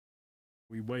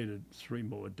We waited 3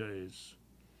 more days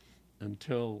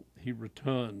until he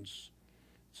returns.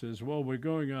 Says, well, we're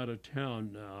going out of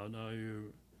town now.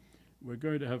 We're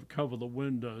going to have cover the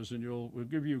windows, and we'll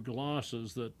give you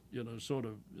glasses that, sort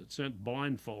of, it sent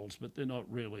blindfolds, but they're not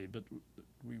really, but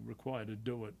we require to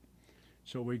do it.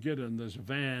 So we get in this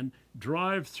van,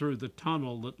 drive through the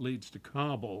tunnel that leads to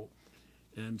Kabul,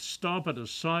 and stop at a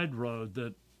side road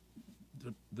that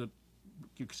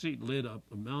you could see led up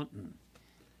a mountain.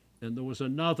 And there was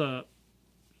another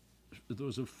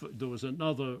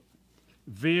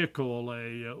vehicle,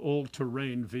 a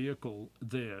all-terrain vehicle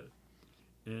there.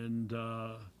 And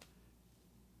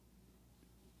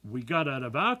we got out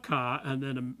of our car, and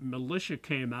then a militia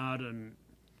came out and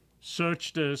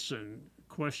searched us and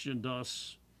questioned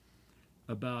us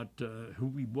about who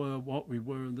we were, what we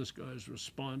were, and this guy's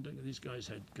responding. And these guys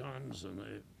had guns,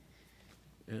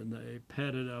 and they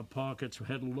patted our pockets,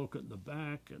 had a look at the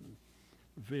back and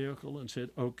vehicle, and said,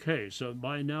 okay. So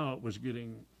by now it was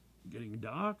getting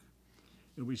dark,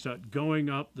 and we start going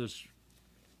up this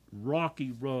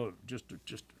rocky road, just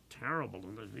terrible,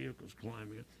 and the vehicle's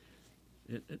climbing it.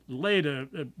 Later,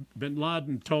 Bin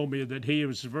Laden told me that he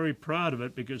was very proud of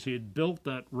it because he had built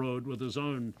that road with his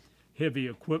own heavy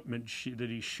equipment that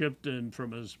he shipped in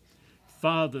from his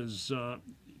father's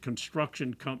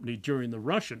construction company during the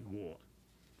Russian War.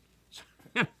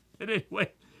 But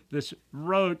anyway, this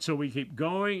road, so we keep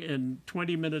going, and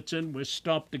 20 minutes in, we're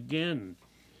stopped again.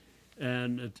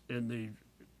 And the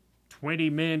 20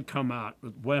 men come out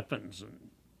with weapons and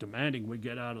demanding we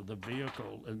get out of the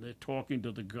vehicle, and they're talking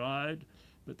to the guide,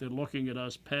 but they're looking at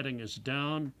us, patting us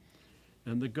down.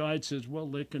 And the guide says, well,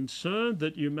 they're concerned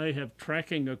that you may have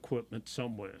tracking equipment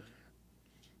somewhere.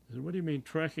 I said, what do you mean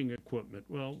tracking equipment?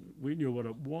 Well, we knew what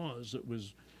it was. It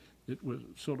was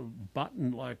sort of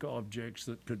button-like objects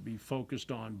that could be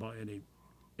focused on by any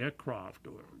aircraft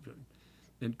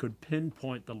and could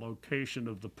pinpoint the location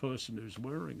of the person who's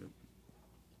wearing it.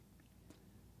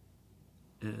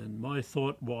 And my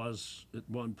thought was, at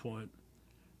one point,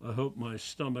 I hope my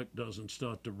stomach doesn't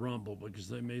start to rumble because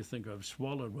they may think I've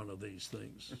swallowed one of these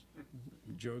things.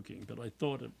 I'm joking, but I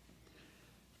thought it.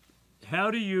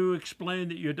 How do you explain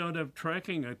that you don't have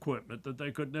tracking equipment that they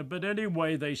couldn't have? But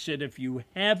anyway, they said, if you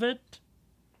have it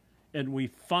and we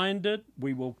find it,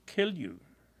 we will kill you.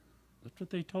 That's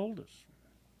what they told us.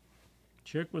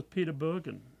 Check with Peter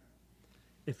Bergen.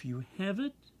 If you have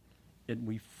it and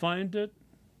we find it,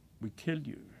 we kill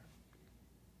you.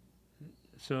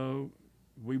 So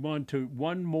we went to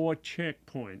one more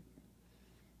checkpoint,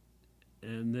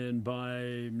 and then by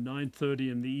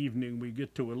 9:30 in the evening, we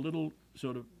get to a little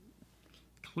sort of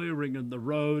clearing in the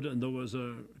road, and there was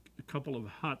a couple of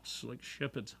huts, like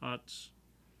shepherds' huts,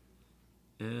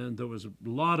 and there was a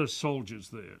lot of soldiers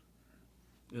there,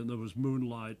 and there was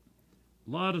moonlight,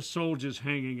 a lot of soldiers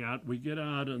hanging out. We get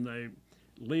out, and they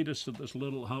lead us to this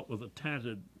little hut with a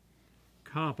tattered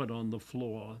carpet on the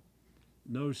floor,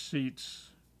 no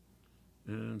seats,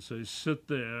 and so sit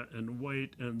there and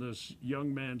wait, and this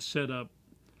young man set up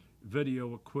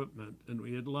video equipment, and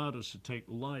he had allowed us to take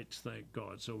lights, thank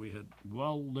God. So we had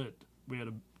well lit. We had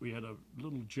a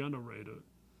little generator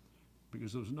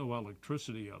because there was no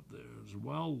electricity up there. It was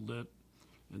well lit,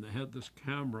 and they had this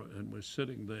camera, and we're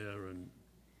sitting there and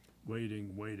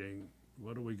waiting.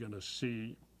 What are we going to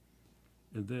see?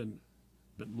 And then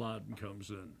Bin Laden comes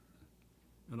in.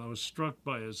 And I was struck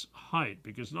by his height,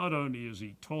 because not only is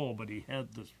he tall, but he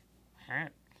had this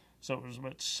hat. So it was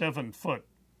about 7 foot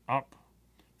up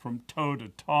from toe to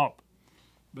top.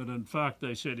 But in fact,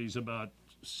 they said he's about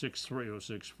 6'3" or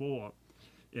 6'4".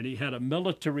 And he had a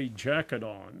military jacket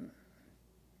on.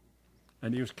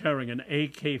 And he was carrying an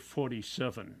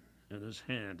AK-47 in his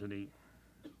hand. And he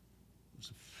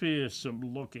was a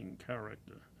fearsome-looking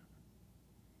character.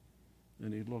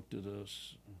 And he looked at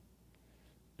us.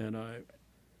 And I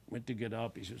went to get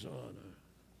up. He says, oh, no.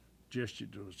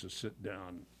 Gestured to us to sit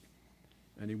down.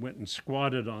 And he went and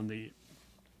squatted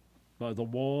by the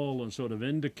wall and sort of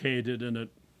indicated, and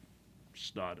it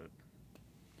started.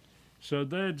 So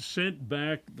they'd sent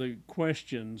back the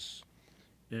questions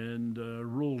and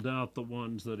ruled out the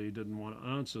ones that he didn't want to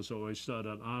answer. So I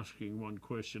started asking one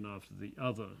question after the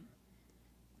other.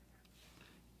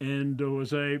 And there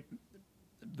was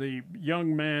the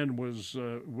young man was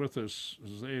with us.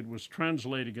 Zaid was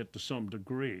translating it to some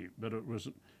degree, but it was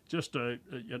just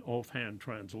an offhand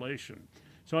translation.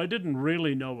 So I didn't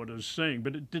really know what he was saying,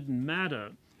 but it didn't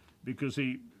matter because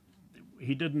he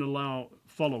didn't allow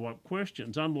follow-up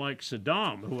questions, unlike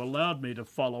Saddam, who allowed me to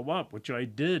follow up, which I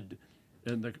did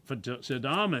in the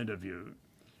Saddam interview.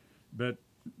 But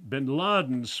Bin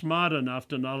Laden, smart enough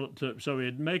so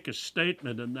he'd make a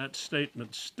statement, and that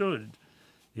statement stood.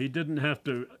 He didn't have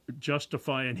to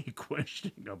justify any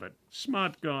questioning of it.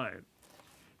 Smart guy.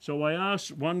 So I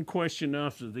asked one question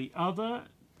after the other,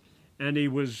 and he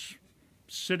was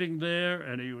sitting there,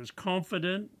 and he was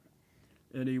confident,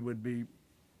 and he would be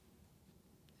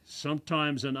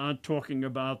sometimes talking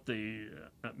about the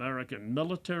American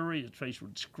military. His face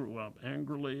would screw up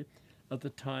angrily. Other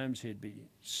times he'd be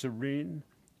serene,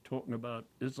 talking about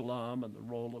Islam and the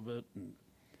role of it, and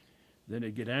then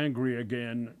he'd get angry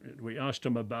again. We asked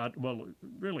him about, well,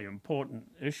 really important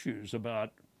issues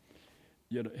about,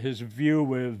 his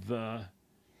view of the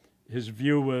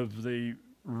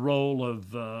role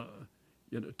of,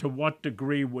 to what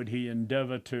degree would he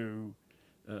endeavor to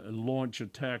launch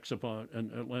attacks upon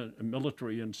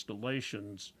military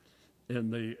installations in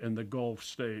the Gulf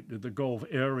state, the Gulf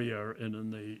area,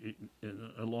 and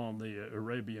along the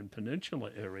Arabian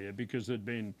Peninsula area, because there'd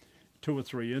been 2 or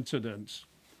 3 incidents,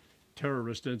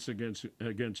 terrorist incidents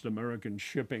against American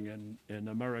shipping and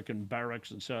American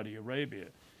barracks in Saudi Arabia.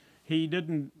 He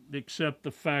didn't accept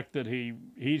the fact that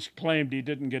he's claimed he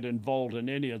didn't get involved in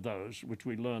any of those, which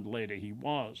we learned later he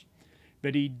was.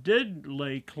 But he did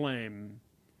lay claim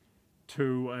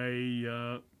to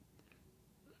a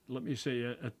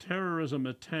terrorism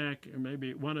attack,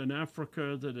 maybe one in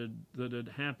Africa that had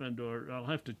happened, or I'll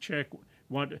have to check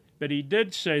what. But he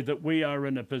did say that we are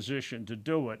in a position to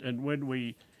do it, and when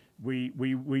we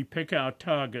pick our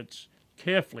targets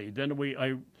carefully. Then we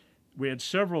had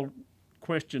several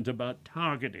questions about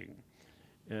targeting,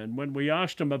 and when we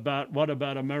asked him about what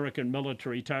about American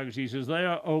military targets, he says they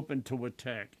are open to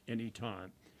attack any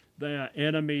time. They are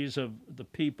enemies of the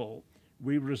people.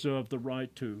 We reserve the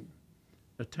right to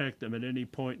attack them at any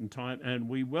point in time, and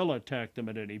we will attack them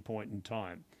at any point in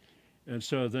time. And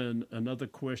so then another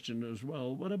question as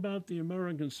well, what about the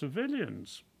American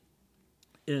civilians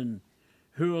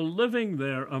who are living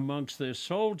there amongst their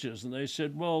soldiers? And they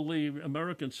said, well, the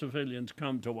American civilians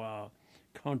come to our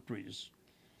countries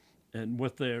and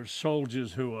with their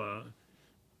soldiers who are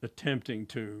attempting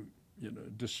to,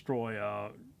 destroy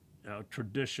our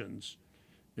traditions,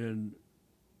 and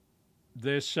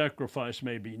their sacrifice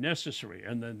may be necessary.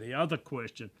 And then the other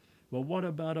question, well, what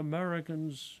about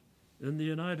Americans in the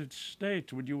United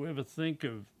States? Would you ever think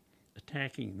of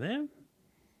attacking them?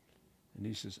 And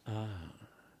he says,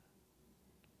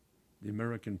 the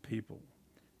American people,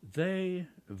 they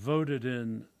voted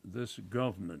in this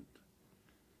government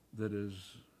that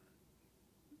is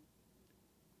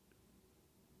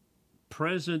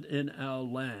present in our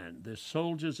land. The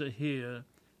soldiers are here,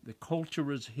 the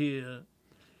culture is here.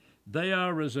 They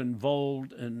are as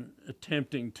involved in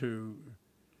attempting to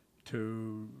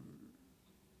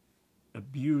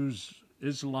abuse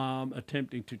Islam,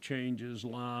 attempting to change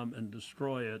Islam and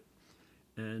destroy it,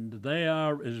 and they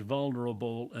are as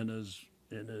vulnerable and as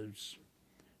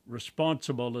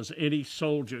responsible as any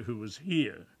soldier who is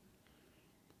here.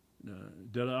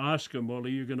 Did I ask him, well, are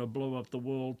you going to blow up the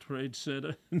World Trade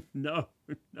Center? No.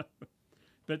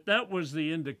 But that was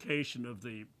the indication of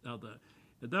the other.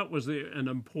 That was an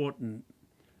important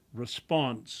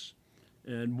response.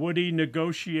 And would he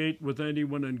negotiate with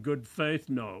anyone in good faith?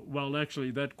 No. Well, actually,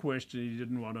 that question he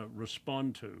didn't want to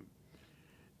respond to.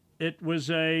 It was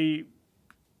a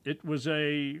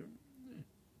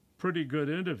pretty good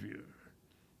interview.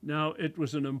 Now, it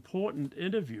was an important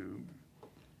interview,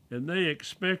 and they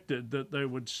expected that they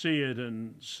would see it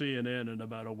in CNN in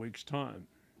about a week's time.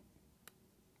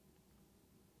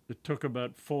 It took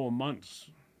about 4 months,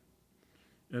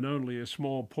 and only a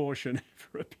small portion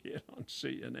ever appeared on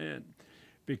CNN.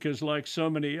 Because like so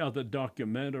many other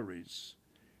documentaries,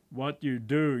 what you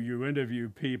do, you interview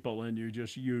people and you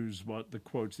just use the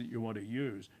quotes that you want to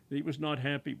use. He was not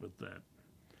happy with that.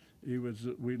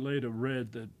 We later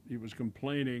read that he was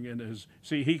complaining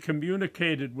he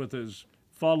communicated with his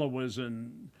followers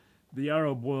in the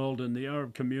Arab world and the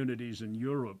Arab communities in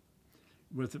Europe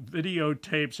with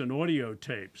videotapes and audio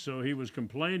tapes. So he was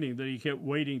complaining that he kept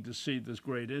waiting to see this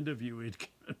great interview he'd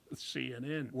given with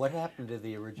CNN. What happened to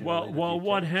the original interview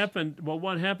what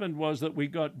tapes? happened was that we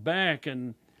got back,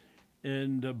 and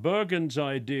Bergen's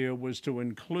idea was to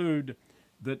include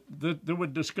that they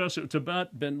would discuss it. It's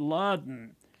about Bin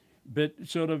Laden, but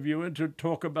sort of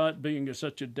talk about being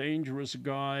such a dangerous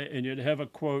guy, and you'd have a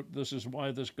quote, this is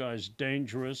why this guy's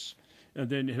dangerous, and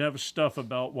then you'd have stuff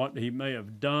about what he may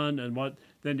have done, and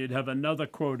then you'd have another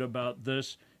quote about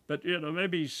this, but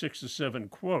maybe 6 or 7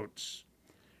 quotes,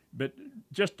 but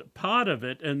just part of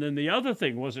it. And then the other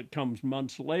thing was it comes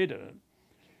months later.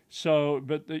 So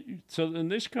in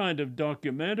this kind of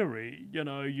documentary,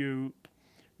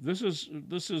 this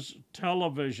is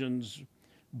television's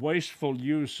wasteful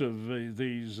use of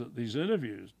these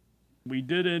interviews. We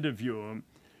did interview him,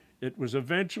 It was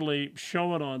eventually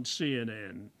shown on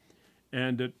CNN,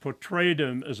 and it portrayed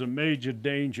him as a major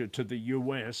danger to the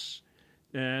U.S.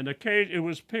 And it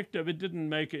was picked up. It didn't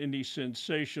make any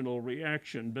sensational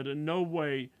reaction, but in no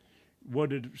way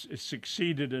would it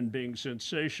succeeded in being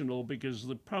sensational because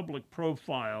the public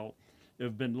profile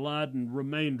of bin Laden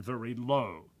remained very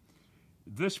low.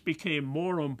 This became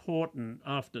more important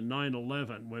after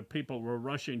 9/11, where people were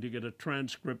rushing to get a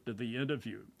transcript of the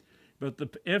interview. But the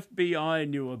FBI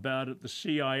knew about it, the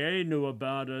CIA knew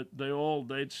about it,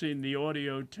 they'd seen the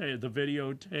the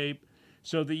videotape,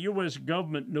 so the U.S.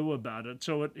 government knew about it,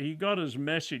 so he got his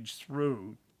message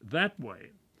through that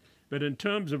way. But in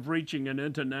terms of reaching an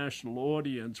international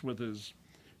audience with his,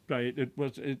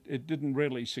 it didn't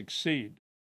really succeed.